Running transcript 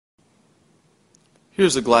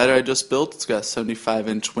Here's a glider I just built. It's got a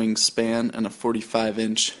 75-inch wingspan and a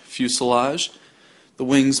 45-inch fuselage. The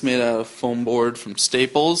wing's made out of foam board from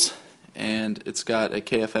Staples, and it's got a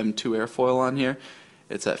KFM2 airfoil on here.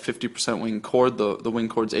 It's at 50% wing chord. The wing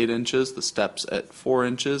chord's 8 inches, the step's at 4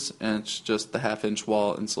 inches, and it's just the half-inch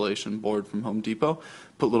wall insulation board from Home Depot.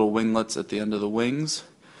 Put little winglets at the end of the wings,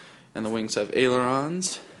 and the wings have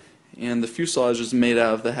ailerons. And the fuselage is made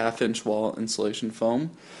out of the half-inch wall insulation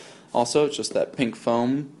foam. Also, it's just that pink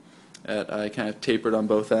foam that I kind of tapered on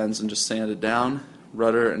both ends and just sanded down.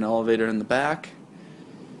 Rudder and elevator in the back.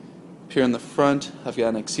 Up here in the front, I've got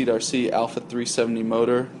an Exceed RC Alpha 370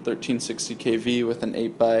 motor, 1360 kV with an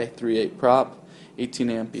 8x38 prop, 18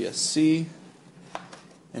 amp ESC.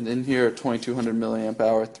 And in here, a 2200 milliamp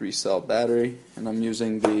hour 3-cell battery. And I'm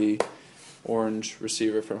using the orange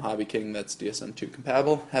receiver from Hobby King that's DSM2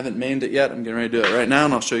 compatible. Haven't mained it yet. I'm getting ready to do it right now,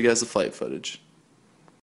 and I'll show you guys the flight footage.